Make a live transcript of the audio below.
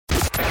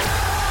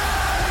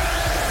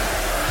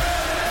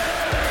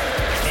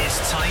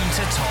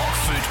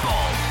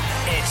football.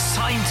 It's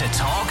time to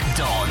talk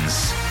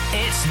Dons.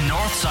 It's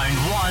North Sound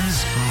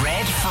 1's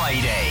Red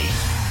Friday.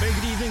 Very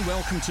good evening,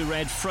 welcome to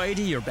Red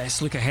Friday, your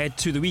best look ahead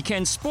to the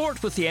weekend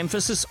sport with the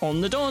emphasis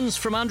on the Dons.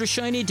 From Andrew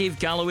Shiney, Dave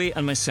Galloway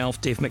and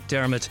myself, Dave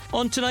McDermott.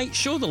 On tonight's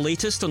show, the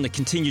latest on the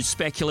continued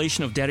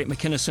speculation of Derek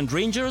McInnes and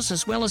Rangers,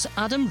 as well as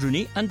Adam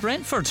Rooney and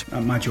Brentford.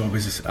 My job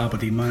is as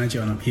Aberdeen manager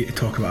and I'm here to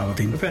talk about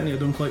Aberdeen. Apparently I've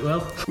done quite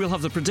well. We'll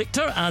have the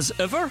predictor as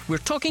ever. We're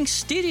talking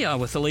Stadia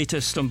with the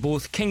latest on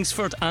both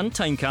Kingsford and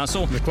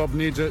Tynecastle. The club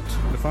needs it,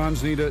 the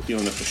fans need it.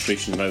 Feeling the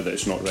frustration now that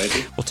it's not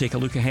ready. We'll take a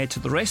look ahead to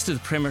the rest of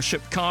the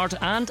Premiership card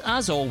and,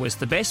 as always,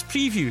 the best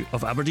preview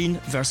of Aberdeen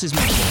versus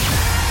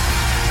Millwall.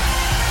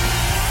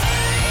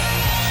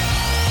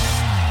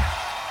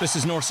 This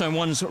is North Sound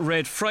 1's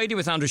Red Friday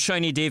with Andrew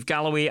Shiney, Dave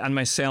Galloway and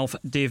myself,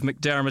 Dave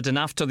McDermott. And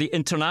after the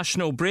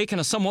international break and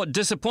a somewhat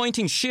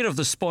disappointing share of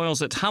the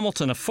spoils at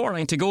Hamilton a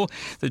fortnight to go,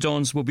 the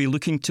Dons will be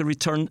looking to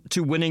return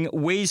to winning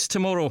ways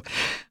tomorrow.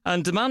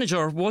 And the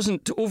manager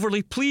wasn't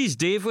overly pleased,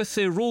 Dave, with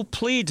the role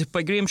played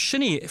by Graeme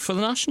Shinnie for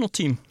the national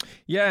team.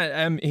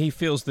 Yeah, he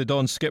feels the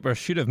Dons skipper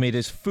should have made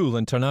his full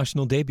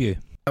international debut.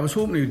 I was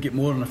hoping he would get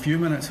more in a few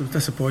minutes. I was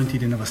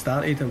disappointed he never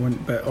started.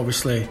 But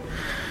obviously,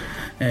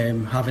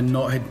 having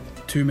not had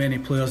too many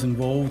players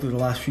involved in the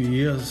last few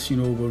years, it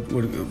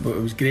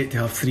was great to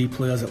have 3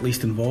 players at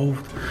least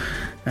involved.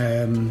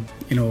 I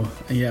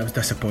was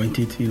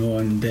disappointed,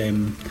 and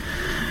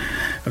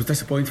I was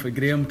disappointed for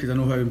Graeme because I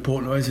know how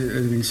important it was. It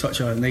has been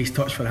such a nice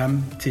touch for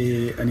him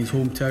in his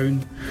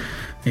hometown,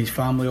 his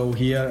family all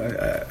here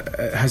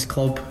at his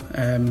club,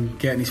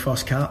 getting his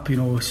first cap.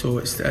 So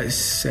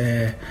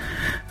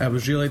I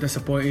was really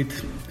disappointed,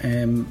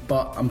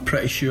 but I'm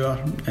pretty sure,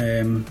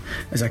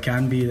 as I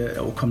can be, that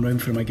it will come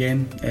round for him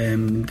again.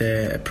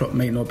 It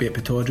might not be at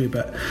Pittodrie,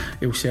 but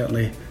he'll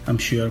certainly, I'm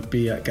sure,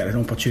 get an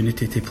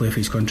opportunity to play for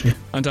his country.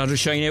 And Andrew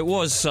Shiney, it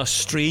was a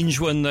strange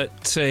one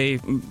that,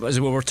 as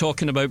we were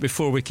talking about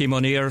before we came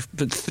on air,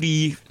 that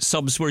 3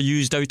 subs were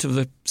used out of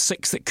the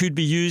 6 that could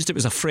be used. It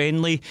was a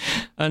friendly,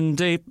 and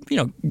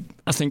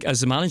I think,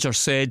 as the manager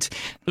said, there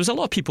was a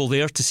lot of people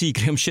there to see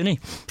Graeme Shinnie.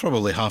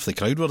 Probably half the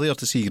crowd were there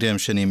to see Graeme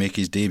Shinnie make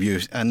his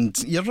debut. And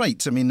you're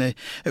right,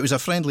 it was a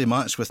friendly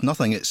match with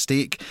nothing at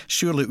stake.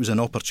 Surely it was an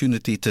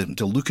opportunity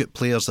to look at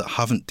players that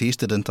haven't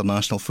tasted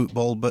international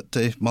football, but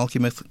Malky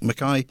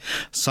Mackay,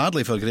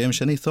 sadly for Graeme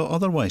Shinnie, thought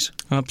otherwise.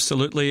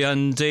 Absolutely.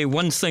 And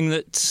one thing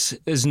that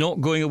is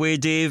not going away,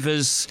 Dave,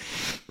 is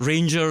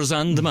Rangers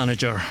and the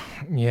manager.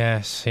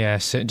 Yes,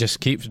 it just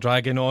keeps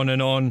dragging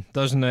on,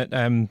 doesn't it?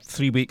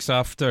 3 weeks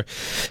after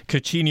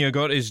Coutinho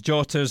got his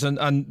jotters,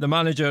 and the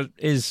manager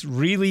is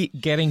really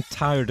getting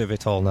tired of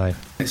it all now.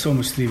 It's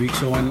almost 3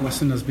 weeks on.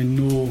 Listen, there's been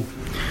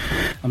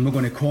I'm not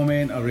going to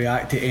comment or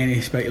react to any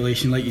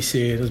speculation. Like you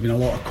say, there's been a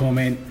lot of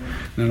comment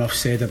and enough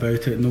said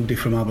about it. Nobody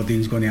from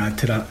Aberdeen's going to add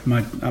to that.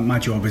 My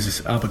job is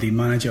as Aberdeen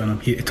manager, and I'm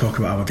here to talk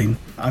about Aberdeen.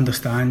 I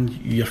understand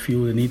you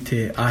feel the need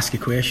to ask a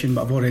question,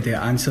 but I've already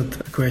answered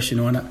a question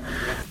on it,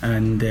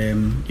 and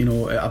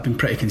I've been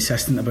pretty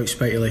consistent about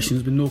speculation.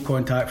 There's been no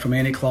contact from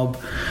any club,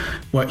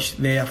 which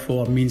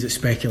therefore means it's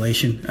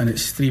speculation, and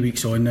it's 3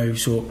 weeks on now.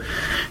 So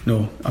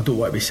no, I don't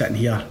want to be sitting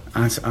here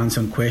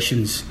answering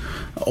questions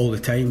all the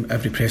time,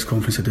 every press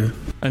conference I do.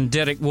 And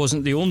Derek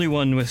wasn't the only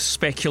one with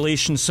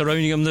speculation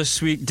surrounding him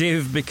this week,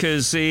 Dave,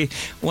 because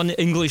one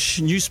English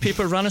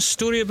newspaper ran a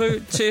story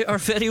about our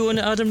very own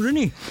Adam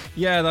Rooney.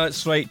 Yeah,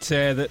 that's right,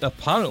 that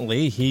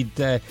apparently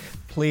he'd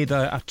played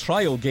a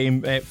trial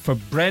game for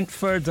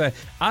Brentford.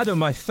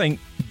 Adam, I think,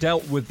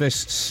 dealt with this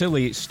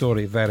silly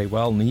story very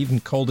well, and he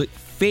even called it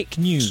fake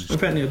news.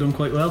 Apparently I've done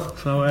quite well.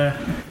 So I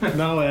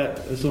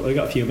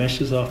got a few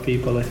messages off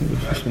people. I think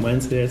it was from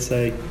Wednesday. I'd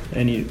say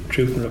any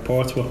truth in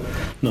reports, but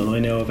none I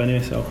know of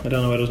anyway. So I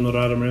don't know what there's another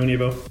Adam Rooney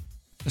about.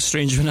 A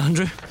strange one,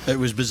 Andrew. It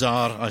was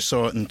bizarre. I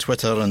saw it on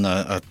Twitter, and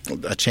I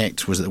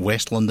checked, was it the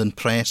West London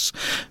Press,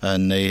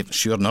 and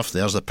sure enough,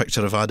 there's a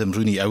picture of Adam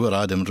Rooney, our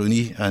Adam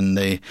Rooney, and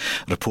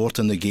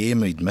reporting the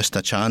game. He'd missed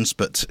a chance,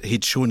 but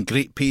he'd shown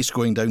great pace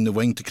going down the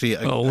wing to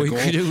create a goal.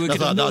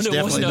 That's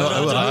definitely not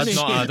our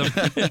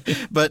Adam.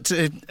 But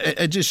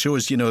it just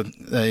shows,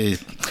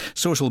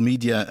 social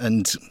media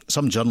and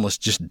some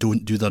journalists just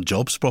don't do their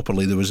jobs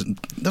properly.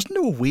 There's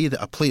no way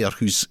that a player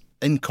who's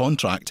in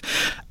contract,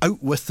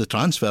 out with the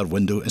transfer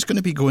window, is going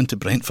to be going to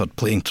Brentford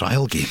playing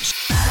trial games.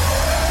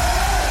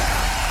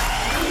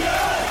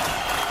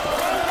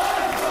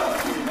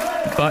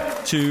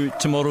 Back to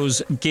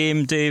tomorrow's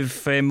game,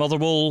 Dave.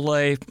 Motherwell,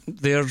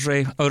 they're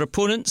our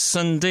opponents,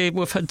 and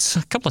we've had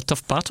a couple of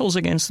tough battles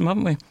against them,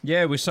 haven't we?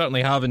 Yeah, we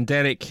certainly have, and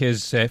Derek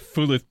is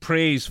full of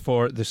praise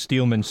for the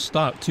Steelmen's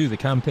start to the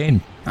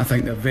campaign. I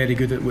think they're very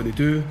good at what they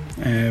do.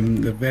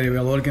 They're very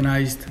well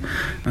organised.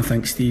 I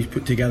think Steve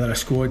put together a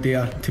squad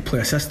there to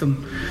play a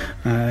system,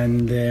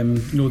 and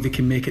they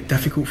can make it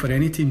difficult for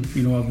any team.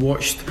 I've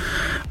watched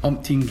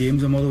umpteen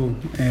games of Motherwell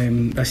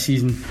this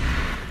season,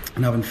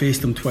 and having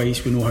faced them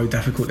twice, we know how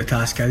difficult the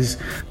task is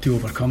to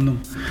overcome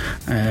them.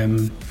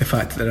 The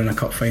fact that they're in a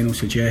cup final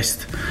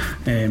suggests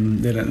they're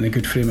in a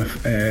good vein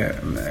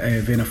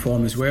of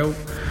form as well.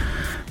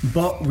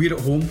 But we're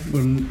at home.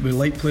 We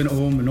like playing at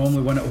home. We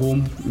normally win at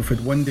home. We've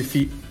had one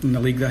defeat in the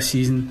league this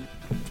season.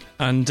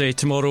 And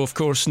tomorrow, of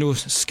course, no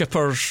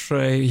skipper.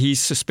 He's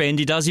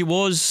suspended, as he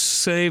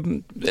was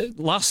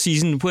last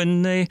season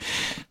when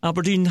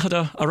Aberdeen had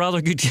a rather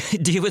good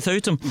day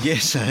without him.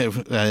 Yes,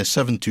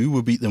 7-2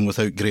 we beat them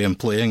without Graham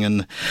playing,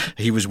 and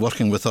he was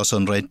working with us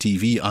on Red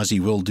TV, as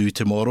he will do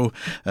tomorrow.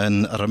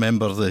 And I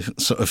remember the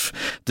sort of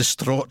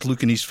distraught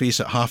look in his face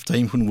at half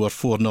time when we were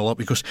 4-0 up.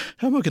 He goes,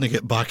 how am I going to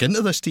get back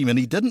into this team? And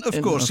he didn't,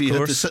 of course. He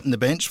had to sit on the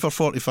bench for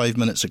 45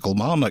 minutes at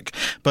Kilmarnock.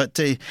 But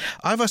I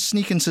have a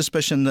sneaking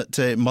suspicion that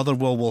Motherwell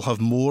will have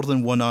more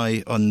than one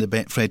eye on the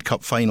Betfred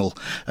Cup final,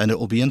 and it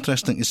will be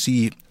interesting to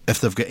see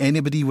if they've got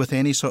anybody with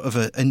any sort of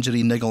an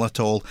injury niggle at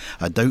all.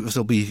 I doubt if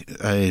there'll be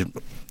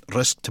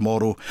risk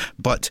tomorrow,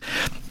 but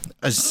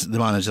as the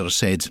manager has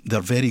said,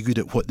 they're very good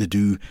at what they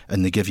do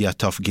and they give you a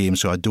tough game,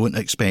 so I don't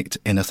expect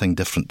anything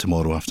different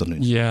tomorrow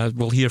afternoon. Yeah,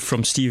 we'll hear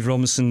from Steve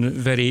Robinson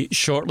very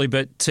shortly,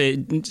 but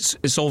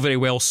it's all very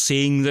well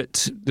saying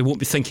that they won't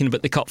be thinking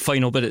about the cup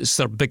final, but it's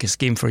their biggest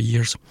game for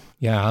years.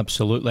 Yeah,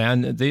 absolutely,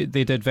 and they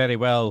did very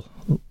well,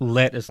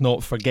 let us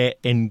not forget,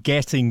 in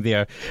getting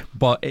there,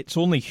 but it's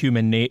only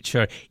human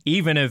nature.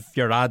 Even if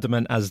you're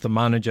adamant, as the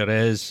manager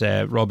is,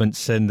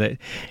 Robinson, that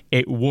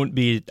it won't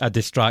be a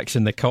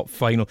distraction, the cup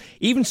final,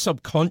 even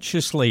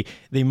subconsciously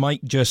they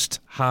might just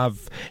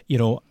have,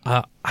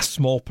 a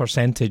small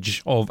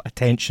percentage of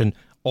attention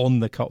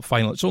on the cup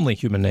final. It's only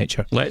human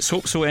nature. Let's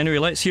hope so. Anyway,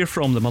 let's hear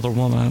from the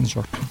Motherwell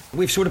manager.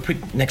 We've sort of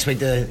put next week,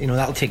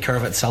 that'll take care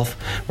of itself.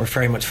 We're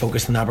very much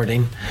focused on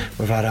Aberdeen.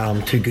 We've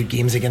had 2 good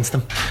games against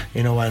them,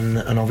 and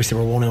obviously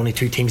we're one of only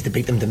 2 teams to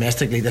beat them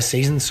domestically this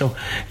season, so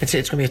it's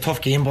going to be a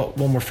tough game, but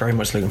one we're very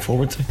much looking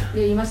forward to.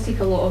 Yeah, you must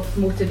take a lot of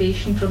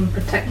motivation from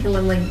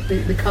particularly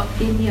the cup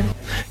game here.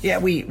 Yeah,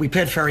 we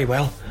played very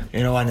well,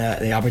 and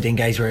the Aberdeen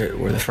guys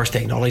were the first to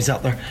acknowledge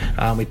that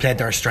there. We played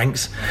to our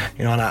strengths,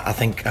 and I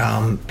think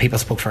people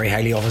spoke very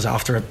highly of us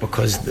after it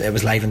because it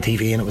was live on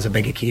TV and it was a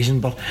big occasion,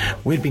 but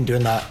we'd been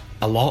doing that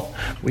a lot.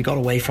 We got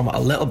away from it a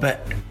little bit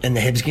in the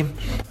Hibs game,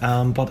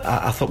 but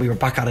I thought we were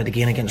back at it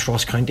again against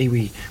Ross County.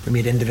 We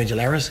made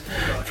individual errors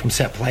from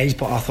set plays,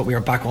 but I thought we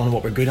were back on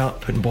what we're good at,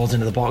 putting balls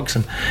into the box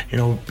and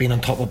being on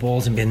top of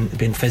balls and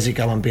being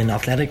physical and being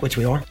athletic, which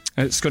we are.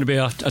 It's going to be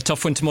a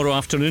tough one tomorrow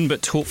afternoon,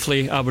 but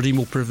hopefully Aberdeen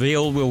will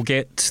prevail. We'll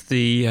get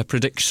the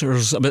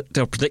predictions a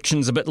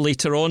bit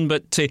later on,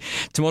 but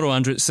tomorrow,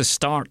 Andrew, it's the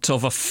start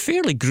of a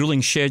fairly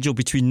gruelling schedule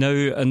between now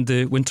and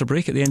the winter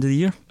break at the end of the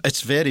year.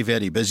 It's very,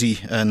 very busy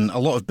and a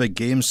lot of big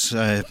games.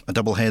 A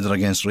double header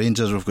against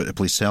Rangers. We've got to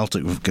play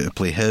Celtic, we've got to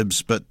play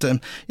Hibs, but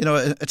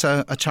it's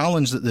a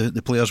challenge that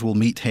the players will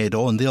meet head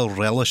on. They'll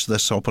relish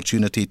this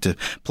opportunity to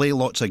play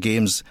lots of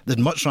games. They'd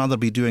much rather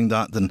be doing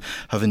that than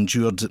have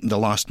endured the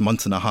last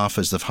month and a half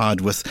as they've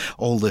had with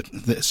all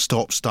the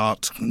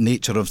stop-start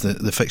nature of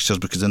the fixtures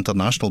because of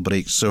international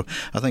breaks. So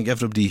I think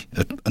everybody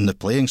on the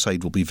playing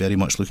side will be very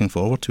much looking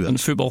forward to it. And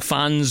football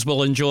fans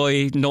will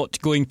enjoy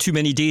not going too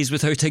many days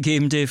without a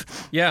game, Dave.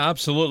 Yeah,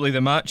 absolutely.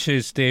 The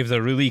matches, Dave,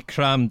 they're really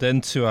crammed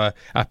into a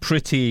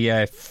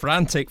pretty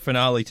frantic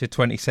finale to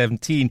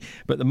 2017,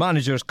 but the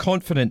manager's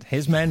confident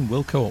his men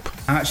will cope.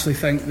 I actually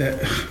think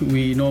that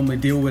we normally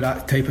deal with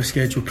that type of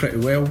schedule pretty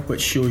well,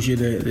 which shows you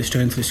the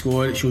strength of the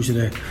squad. It shows you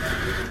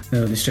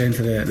the strength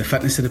of the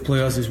fitness of the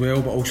players as well,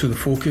 but also the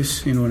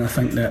focus, and I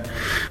think that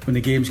when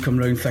the games come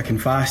round thick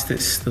and fast,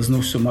 there's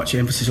not so much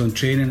emphasis on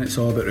training, it's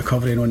all about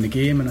recovering on the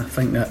game, and I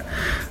think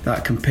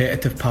that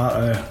competitive part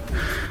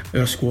of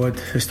our squad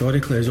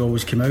historically has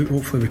always come out.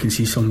 Hopefully we can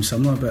see something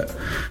similar, but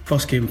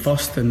first game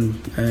first,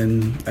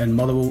 and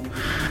Motherwell,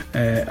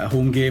 a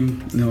home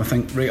game, I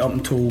think right up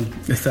until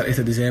the 30th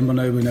of December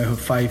now, we now have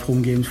 5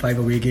 home games, 5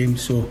 away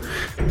games, so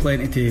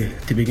plenty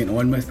to be getting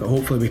on with, but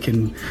hopefully we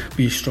can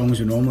be as strong as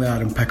we normally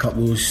are and pick up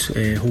those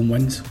home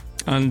wins.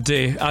 And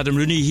Adam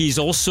Rooney, he's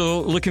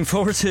also looking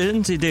forward to it,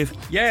 isn't he, Dave?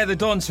 Yeah, the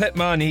Don's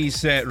hitman,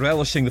 he's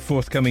relishing the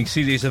forthcoming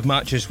series of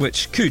matches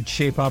which could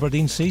shape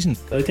Aberdeen's season.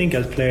 I think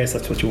as players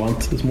that's what you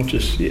want. As much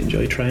as you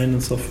enjoy training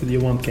and stuff, you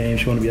want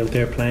games, you want to be out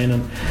there playing,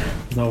 and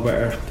there's no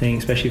better thing,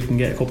 especially if you can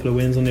get a couple of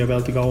wins under your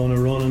belt to go on a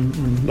run,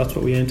 and that's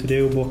what we aim to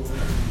do. But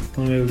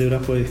only able to do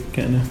that by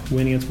getting a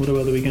win against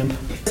Motherwell the weekend.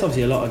 It's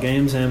obviously a lot of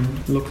games.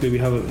 Luckily we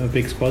have a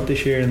big squad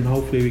this year, and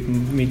hopefully we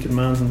can meet the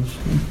demands and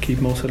keep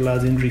most of the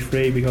lads injury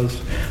free,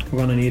 because we're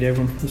going to need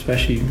everyone,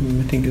 especially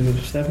I think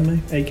it's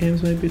 7, 8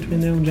 games maybe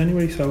between now and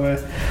January, so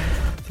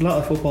it's a lot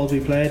of football to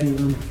be played,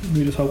 and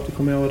we just hope to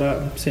come out of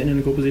that sitting in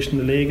a good position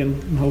in the league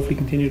and hopefully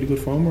continue the good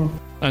form we're on.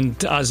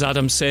 And as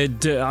Adam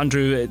said,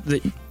 Andrew,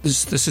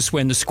 this is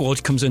when the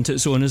squad comes into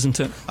its own, isn't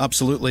it?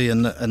 Absolutely,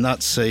 and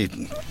that's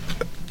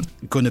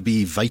going to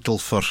be vital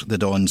for the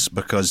Dons,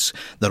 because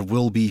there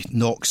will be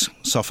knocks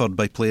suffered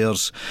by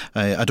players.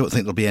 I don't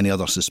think there'll be any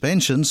other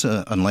suspensions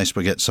unless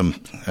we get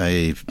some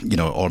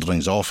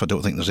orderings off. I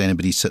don't think there's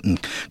anybody sitting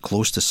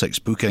close to 6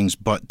 bookings,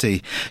 but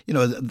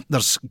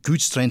there's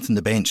good strength in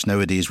the bench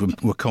nowadays.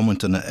 We're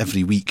commenting it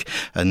every week,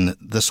 and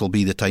this will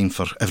be the time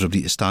for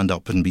everybody to stand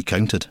up and be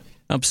counted.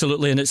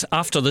 Absolutely, and it's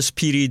after this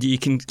period that you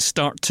can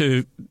start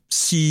to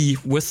see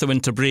with the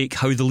winter break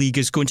how the league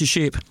is going to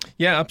shape.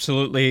 Yeah,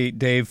 absolutely,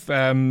 Dave.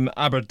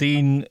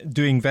 Aberdeen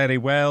doing very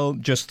well,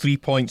 just 3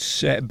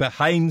 points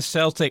behind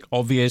Celtic,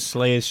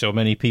 obviously. So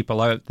many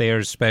people out there,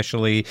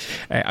 especially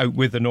out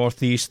with the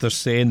North East, they're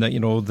saying that, you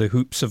know, the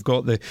Hoops have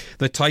got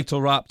the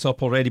title wrapped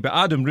up already. But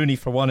Adam Rooney,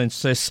 for one,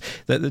 insists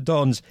that the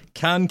Dons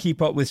can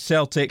keep up with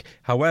Celtic.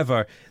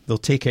 However, they'll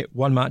take it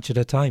one match at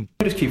a time.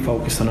 We just keep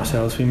focused on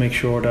ourselves. We make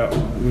sure that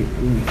we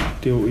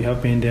do what we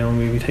have been doing.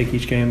 We take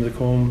each game as it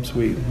comes.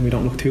 We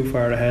don't look too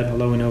far ahead,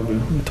 although we know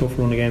a tough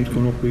run of games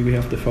coming up. We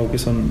have to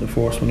focus on the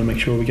first one and make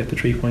sure we get the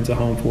 3 points at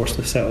home for us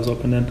to set us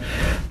up, and then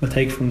we'll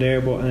take from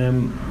there. But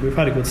we've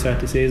had a good start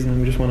to the season, and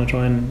we just want to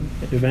try and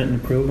event and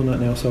improve on that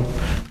now. So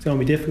it's going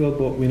to be difficult,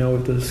 but we know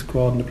the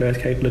squad and the players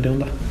capable of doing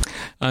that.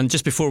 And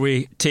just before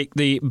we take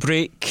the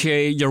break,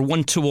 your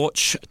one to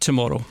watch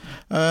tomorrow?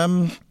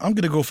 I'm going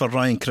to go for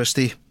Ryan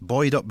Christie,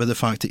 buoyed up by the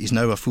fact that he's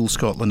now a full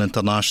Scotland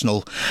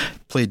international.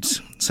 Played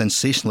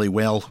sensationally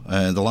well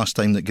the last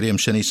time that Graham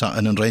Shinney sat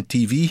in on Red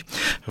TV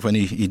when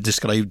he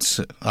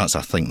described, I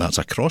think that's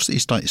a cross that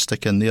he's trying to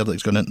stick in there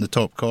that's going into the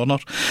top corner,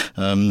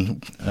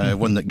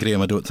 one that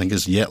Graham I don't think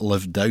has yet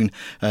lived down,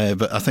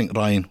 but I think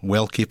Ryan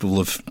well capable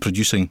of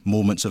producing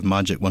moments of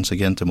magic once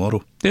again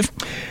tomorrow. Dave?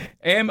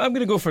 I'm going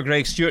to go for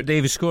Greg Stewart.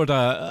 Dave scored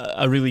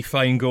a really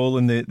fine goal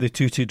in the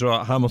 2-2 draw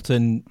at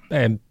Hamilton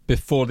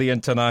before the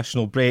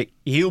international break.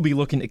 He'll be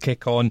looking to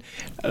kick on,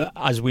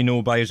 as we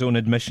know by his own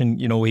admission.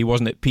 You know, he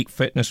wasn't at peak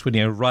fitness when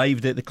he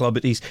arrived at the club,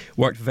 but he's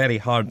worked very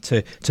hard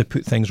to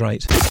put things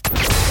right.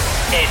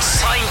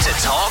 It's time to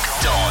talk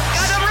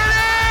Dons.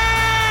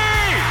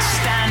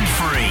 Stand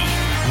free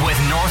with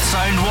North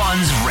Sound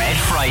 1's Red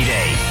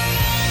Friday.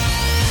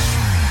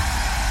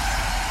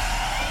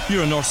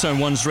 You're on North Sound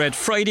 1's Red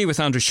Friday with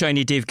Andrew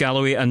Shiney, Dave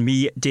Galloway and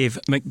me, Dave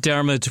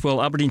McDermott.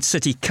 Well, Aberdeen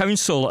City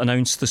Council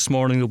announced this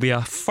morning there'll be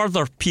a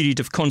further period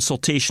of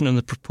consultation on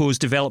the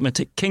proposed development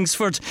at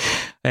Kingsford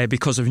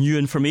because of new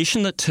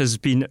information that has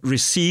been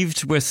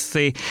received, with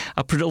a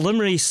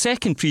preliminary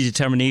second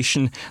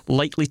predetermination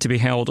likely to be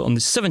held on the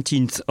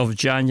 17th of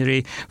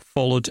January,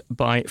 followed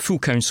by full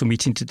council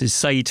meeting to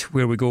decide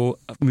where we go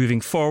moving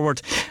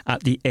forward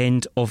at the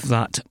end of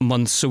that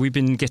month. So we've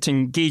been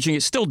gauging.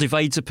 It still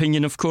divides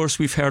opinion, of course.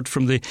 We've heard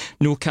from the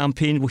No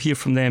campaign. We'll hear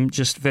from them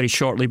just very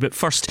shortly. But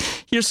first,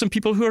 here's some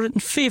people who are in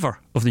favour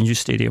of the new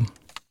stadium.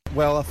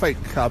 Well, I think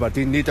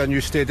Aberdeen need a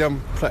new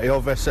stadium. Pretty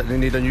obvious that they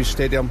need a new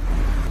stadium.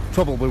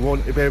 Probably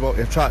won't be able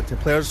to attract the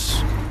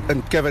players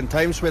in given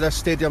times with this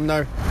stadium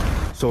now.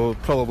 So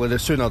probably the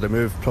sooner they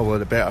move, probably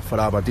the better for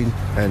Aberdeen.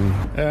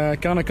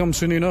 And can it come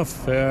soon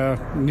enough?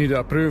 Need it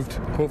approved.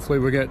 Hopefully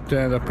we get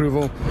the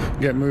approval,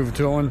 get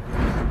moved on.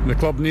 The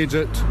club needs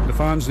it, the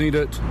fans need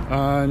it,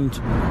 and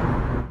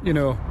you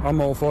know,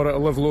 I'm all for it. I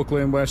live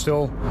locally in West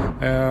Hill.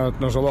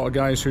 There's a lot of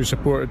guys who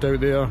support it out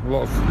there. A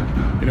lot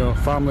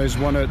of families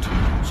want it.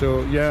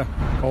 So yeah,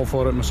 all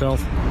for it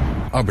myself.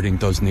 Aberdeen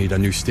does need a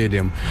new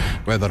stadium.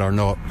 Whether or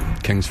not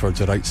Kingsford's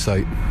the right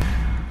site,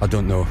 I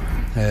don't know.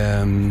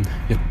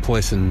 You're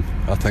placing,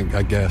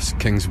 I guess,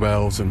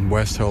 Kingswells and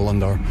West Hill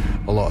under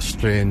a lot of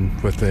strain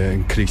with the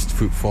increased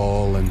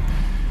footfall, and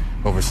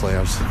obviously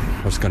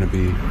there's going to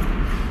be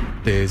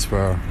days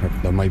where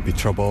there might be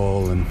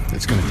trouble and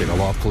it's going to take a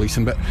lot of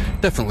policing, but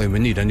definitely we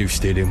need a new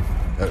stadium.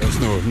 There's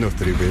no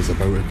three ways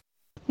about it.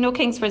 No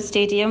Kingsford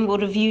Stadium will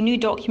review new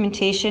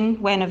documentation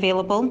when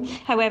available.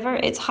 However,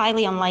 it's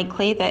highly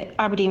unlikely that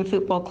Aberdeen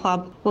Football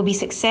Club will be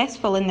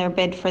successful in their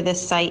bid for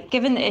this site,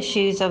 given the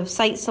issues of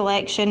site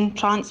selection,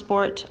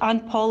 transport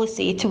and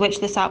policy to which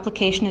this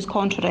application is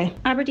contrary.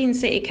 Aberdeen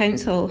City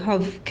Council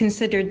have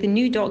considered the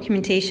new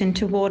documentation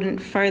to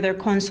warrant further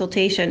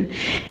consultation,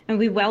 and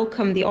we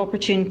welcome the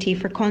opportunity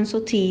for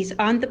consultees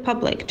and the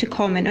public to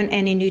comment on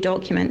any new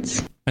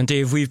documents. And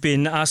Dave, we've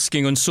been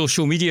asking on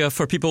social media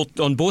for people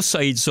on both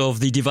sides of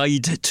the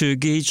divide to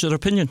gauge their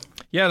opinion.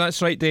 Yeah,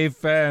 that's right, Dave.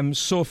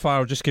 So far,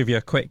 I'll just give you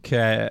a quick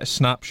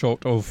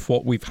snapshot of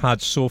what we've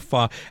had so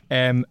far.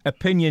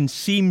 Opinion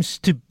seems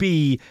to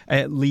be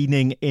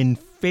leaning in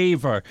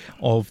favour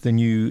of the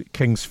new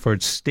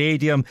Kingsford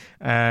Stadium.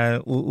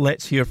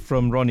 Let's hear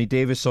from Ronnie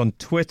Davis on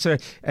Twitter.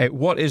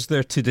 What is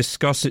there to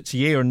discuss? It's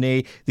yay or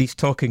nay. These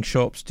talking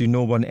shops do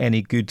no one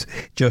any good.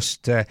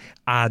 Just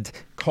add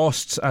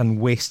costs and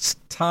wastes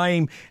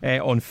time.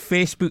 On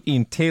Facebook,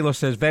 Ian Taylor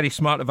says, very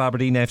smart of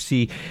Aberdeen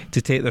FC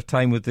to take their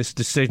time with this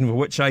decision,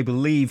 which I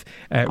believe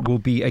will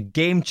be a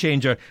game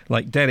changer,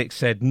 like Derek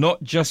said,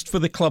 not just for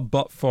the club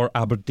but for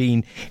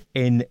Aberdeen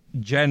in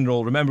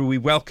general. Remember, we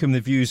welcome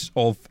the views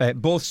of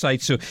both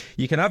sides, so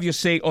you can have your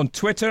say on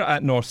Twitter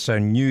at North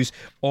Sound News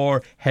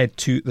or head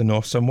to the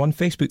North Sound 1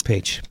 Facebook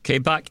page. Okay,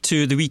 back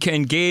to the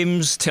weekend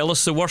games. Tell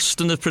us the worst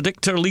in the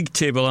Predictor League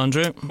table,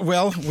 Andrew.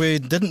 Well, we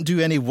didn't do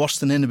any worse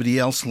than anybody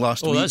else else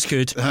last week. Oh, that's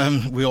good.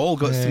 We all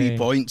got 3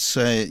 points.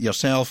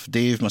 Yourself,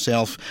 Dave,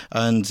 myself,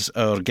 and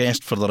our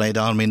guest for the Red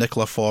Army,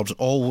 Nicola Forbes,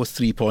 all with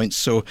 3 points.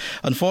 So,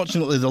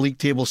 unfortunately, the league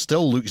table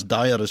still looks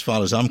dire as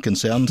far as I'm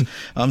concerned.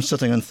 I'm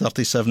sitting on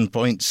 37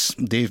 points.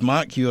 Dave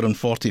Mack, you're on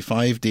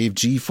 45. Dave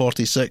G,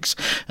 46.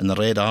 And the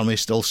Red Army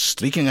still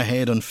streaking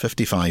ahead on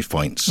 55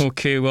 points.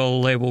 OK,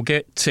 well, we'll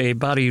get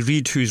Barry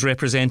Reid, who's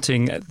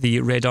representing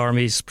the Red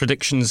Army's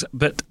predictions a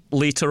bit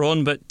later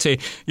on, but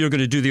you're going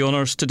to do the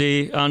honours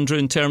today, Andrew,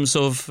 in terms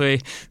of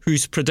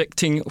who's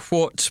predicting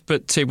what.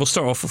 But we'll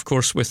start off, of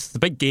course, with the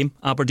big game,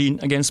 Aberdeen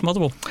against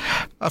Motherwell.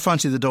 I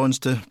fancy the Dons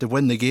to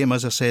win the game.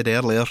 As I said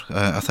earlier,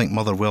 I think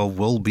Motherwell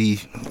will be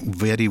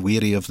very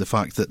wary of the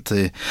fact that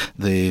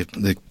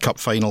the cup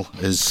final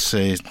is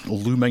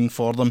looming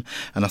for them,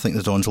 and I think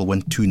the Dons will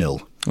win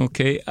 2-0.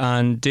 OK,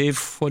 and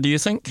Dave, what do you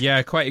think? Yeah,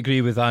 I quite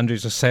agree with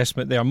Andrew's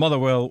assessment there.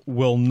 Motherwell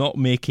will not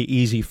make it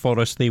easy for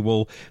us. They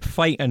will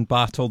fight and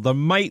battle. There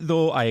might,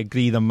 though, I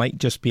agree, there might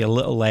just be a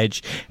little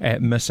edge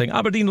missing.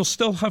 Aberdeen will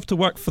still have to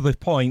work for the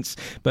points,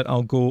 but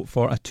I'll go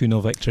for a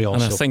 2-0 victory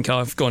also. And I think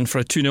I've gone for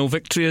a 2-0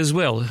 victory as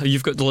well.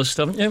 You've got the list,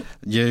 haven't you?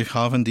 You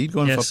have indeed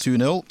gone for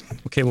 2-0.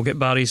 OK, we'll get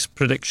Barry's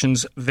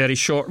predictions very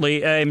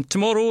shortly.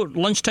 Tomorrow,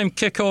 lunchtime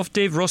kick-off,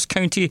 Dave, Ross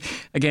County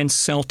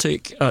against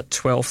Celtic at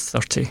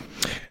 12:30.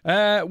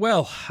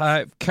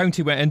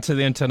 County went into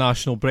the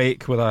international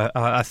break with a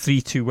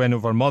 3-2 win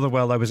over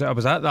Motherwell. I was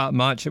at that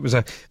match. It was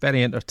a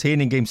very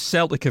entertaining game.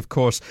 Celtic, of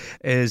course,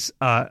 is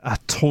a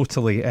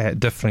totally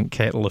different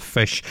kettle of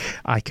fish.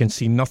 I can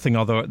see nothing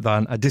other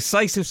than a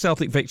decisive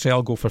Celtic victory.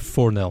 I'll go for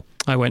 4-0.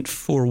 I went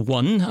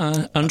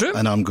 4-1. Andrew?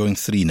 And I'm going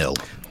 3-0.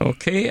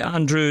 OK,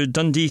 Andrew,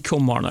 Dundee,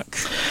 Kilmarnock.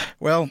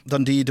 Well,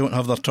 Dundee don't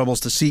have their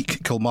troubles to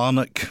seek.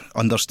 Kilmarnock,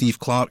 under Steve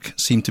Clarke,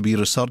 seem to be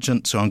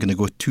resurgent, so I'm going to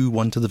go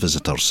 2-1 to the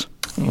visitors.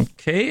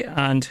 OK,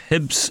 and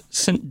Hibs,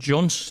 St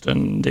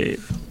Johnstone,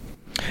 Dave.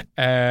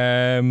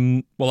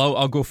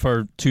 I'll go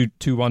for 2-1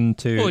 to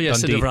Dundee. Oh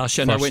yes, I did rash,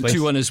 and I went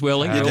 2-1 as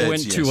well. I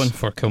went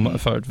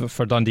 2-1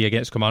 for Dundee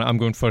against Kilmarnock. I'm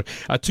going for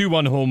a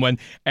 2-1 home win.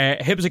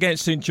 Hibs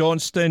against St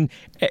Johnstone.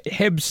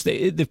 Hibs,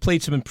 they've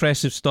played some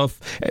impressive stuff.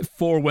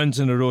 4 wins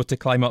in a row to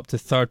climb up to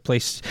third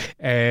place.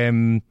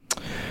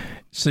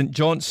 St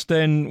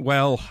Johnstone,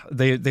 well,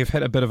 they've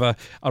hit a bit of a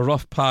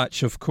rough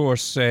patch, of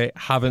course,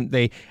 haven't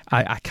they?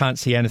 I can't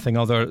see anything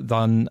other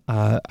than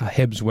a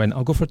Hibs win.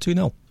 I'll go for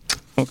 2-0.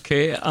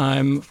 OK,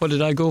 what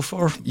did I go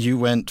for? You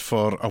went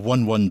for a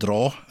 1-1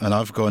 draw, and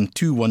I've gone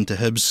 2-1 to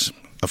Hibs.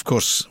 Of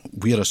course,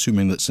 we're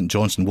assuming that St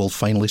Johnstone will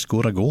finally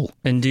score a goal.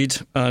 Indeed,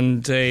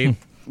 and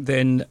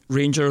then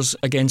Rangers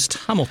against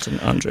Hamilton,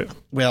 Andrew.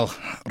 Well,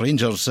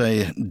 Rangers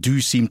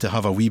do seem to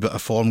have a wee bit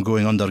of form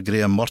going under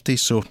Graham Murty,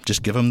 so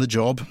just give him the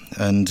job.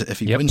 And if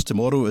he wins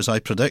tomorrow, as I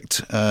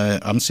predict,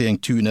 I'm saying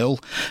 2-0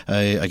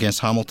 against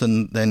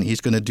Hamilton, then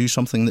he's going to do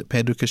something that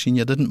Pedro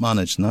Caixinha didn't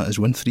manage, and that is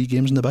win 3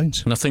 games in the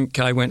bounce. And I think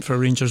I went for a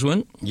Rangers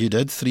win. You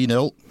did,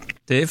 3-0.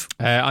 Dave?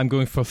 I'm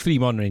going for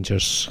 3-1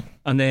 Rangers.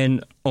 And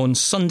then on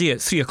Sunday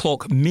at 3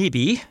 o'clock,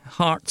 maybe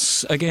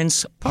Hearts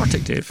against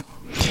Partick, Dave.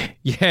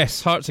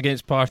 Yes, Hearts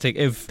against Partick.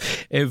 If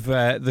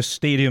the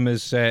stadium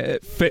is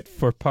fit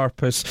for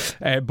purpose,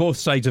 both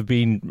sides have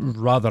been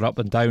rather up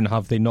and down,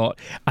 have they not?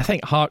 I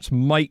think Hearts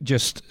might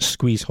just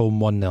squeeze home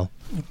 1-0.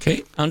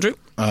 OK, Andrew?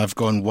 I've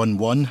gone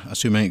 1-1,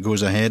 assuming it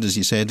goes ahead, as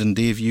you said. And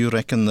Dave, you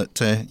reckon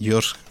that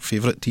your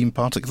favourite team,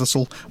 Partick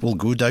Thistle, will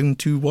go down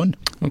 2-1?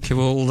 OK,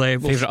 well,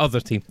 favourite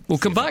other team. We'll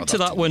come back to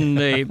that one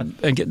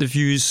and get the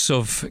views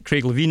of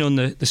Craig Levine on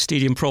the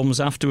stadium problems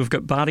after we've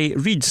got Barry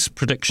Reid's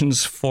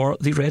predictions for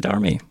the Red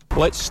Army.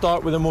 Let's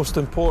start with the most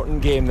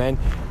important game then.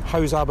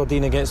 How's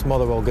Aberdeen against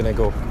Motherwell going to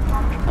go?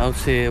 I'll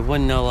say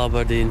 1-0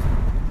 Aberdeen.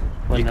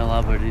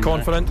 1-0 Aberdeen.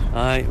 Confident?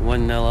 Aye,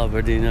 1-0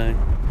 Aberdeen, aye.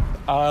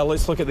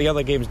 Let's look at the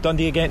other games.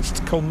 Dundee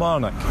against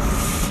Kilmarnock.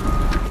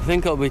 I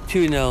think it'll be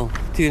 2-0.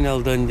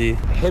 2-0 Dundee.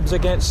 Hibs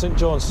against St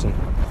Johnstone.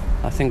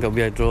 I think it'll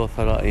be a draw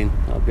for that, Ian.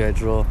 It'll be a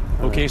draw.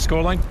 OK,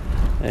 scoreline?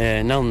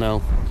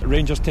 0-0.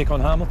 Rangers take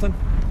on Hamilton?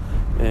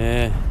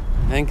 I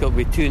think it'll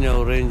be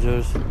 2-0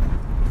 Rangers.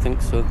 I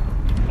think so.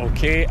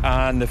 OK,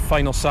 and the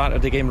final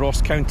Saturday game,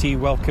 Ross County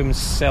welcomes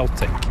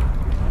Celtic.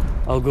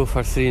 I'll go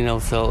for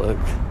 3-0 Celtic.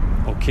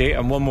 OK,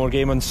 and one more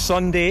game on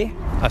Sunday,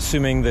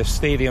 assuming the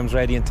stadium's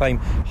ready in time.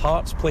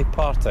 Hearts play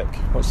Partick.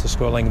 What's the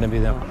scoreline going to be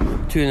there?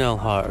 2-0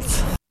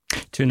 Hearts.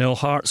 2-0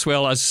 Hearts.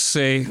 Well, as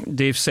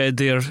Dave said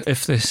there,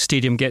 if the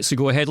stadium gets to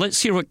go ahead, let's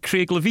hear what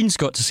Craig Levine's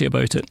got to say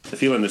about it. The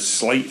feeling is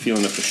slight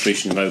feeling of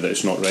frustration now that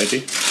it's not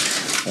ready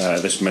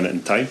at this minute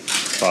in time,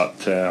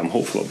 but I'm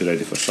hopeful it'll be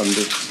ready for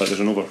Sunday. But there's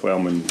an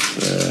overwhelming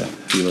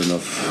feeling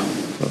of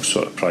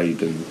sort of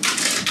pride and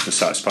the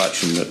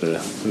satisfaction that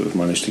we've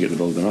managed to get the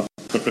building up.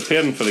 We're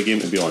preparing for the game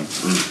to be on, and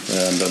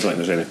I don't think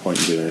there's any point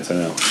in doing anything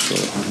else, so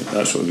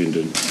that's what we've been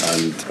doing.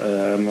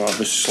 And I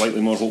was slightly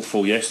more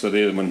hopeful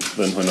yesterday than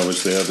when I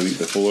was there the week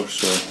before,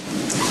 so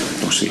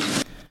we'll see.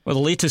 Well,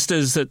 the latest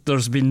is that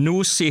there's been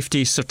no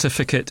safety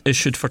certificate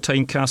issued for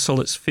Tynecastle.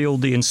 It's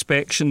failed the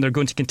inspection. They're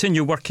going to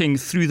continue working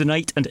through the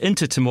night and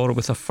into tomorrow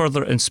with a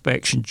further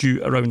inspection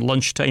due around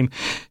lunchtime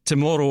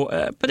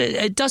tomorrow. But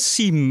it does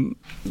seem,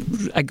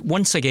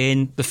 once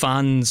again, the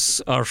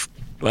fans are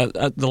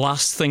the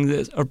last thing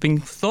that are being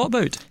thought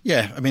about.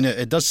 Yeah, I mean,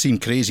 it does seem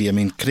crazy. I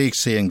mean, Craig's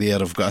saying there,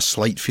 I've got a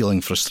slight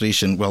feeling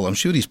frustration. Well, I'm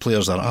sure these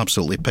players are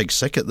absolutely pig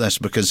sick at this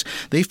because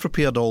they've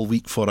prepared all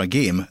week for a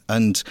game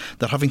and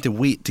they're having to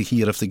wait to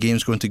hear if the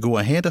game's going to go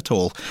ahead at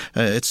all.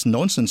 It's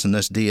nonsense in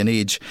this day and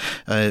age.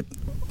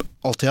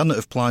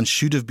 Alternative plans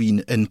should have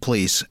been in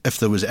place if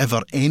there was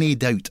ever any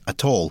doubt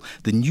at all.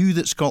 They knew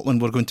that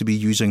Scotland were going to be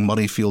using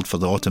Murrayfield for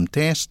the autumn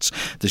tests.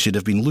 They should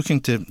have been looking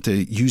to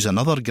use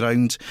another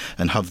ground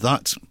and have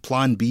that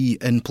plan B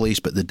in place,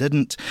 but they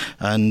didn't.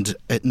 And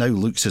it now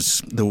looks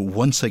as though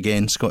once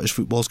again Scottish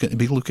football's going to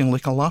be looking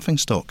like a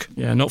laughingstock.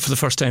 Yeah, not for the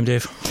first time,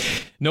 Dave.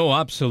 No,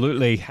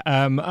 absolutely.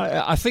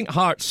 I think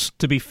Hearts,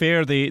 to be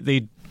fair,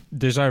 they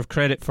deserve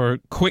credit for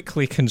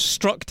quickly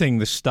constructing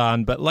the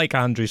stand, but like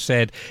Andrew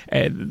said,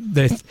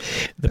 the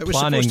it was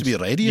planning supposed to be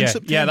ready in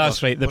September. Yeah,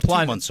 that's right. We're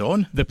 2 months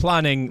on. The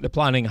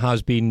planning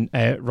has been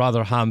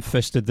rather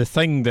ham-fisted. The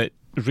thing that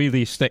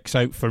really sticks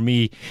out for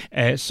me,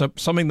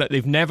 something that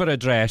they've never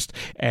addressed,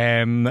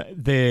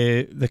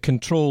 the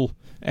control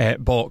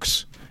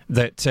box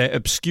that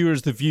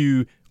obscures the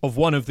view of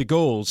one of the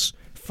goals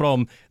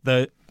from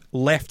the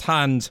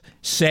left-hand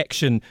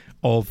section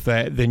of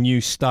the new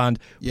stand.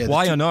 Yeah,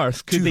 why on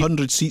earth could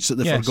 200 seats that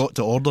they forgot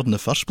to order in the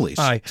first place?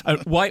 Aye.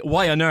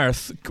 Why on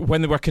earth,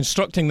 when they were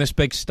constructing this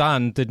big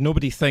stand, did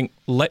nobody think,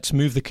 let's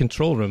move the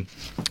control room?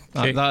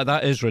 Okay.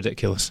 That is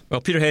ridiculous.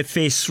 Well, Peterhead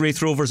face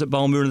Raith Rovers at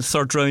Balmoor in the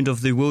third round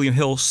of the William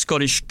Hill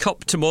Scottish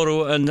Cup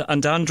tomorrow.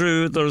 And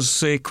Andrew,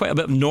 there's quite a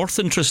bit of North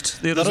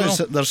interest there as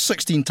well. There's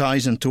 16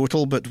 ties in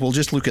total, but we'll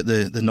just look at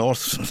the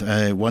North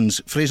ones.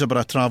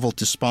 Fraserburgh travel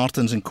to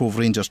Spartans and Cove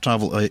Rangers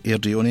travel to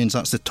Airdrieonians.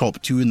 That's the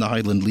top two in the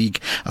Highland League.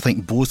 I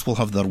think both will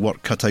have their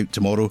work cut out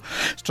tomorrow.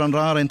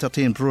 Stranraer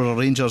entertain Brora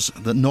Rangers,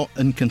 the not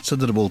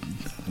inconsiderable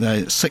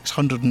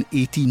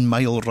 618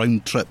 mile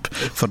round trip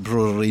for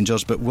Brora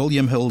Rangers, but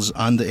William Hills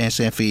and the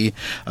SFA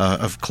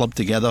have clubbed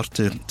together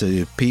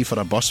to pay for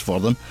a bus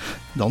for them.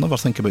 They'll never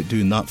think about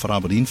doing that for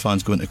Aberdeen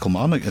fans going to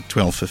Kilmarnock at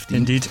 12:15.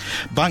 Indeed.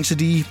 Banks of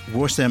Dee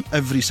wish them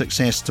every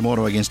success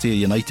tomorrow against Ayr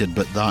United,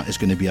 but that is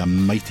going to be a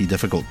mighty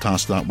difficult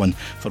task, that one.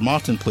 For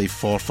Martin play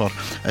Forfar,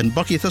 and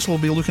Buckie Thistle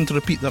will be looking to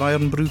repeat their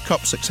Iron Brew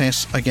Cup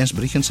success against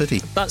Brecon City.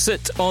 That's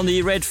it on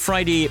the Red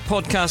Friday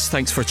podcast.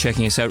 Thanks for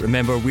checking us out.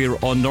 Remember, we're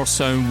on North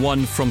Sound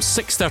 1 from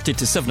 6:30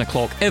 to 7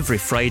 o'clock every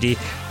Friday,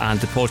 and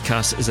the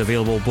podcast is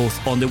available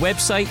both on the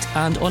website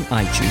and on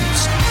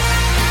iTunes.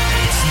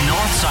 It's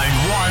North Sound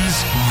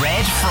 1's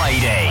Red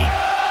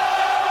Friday.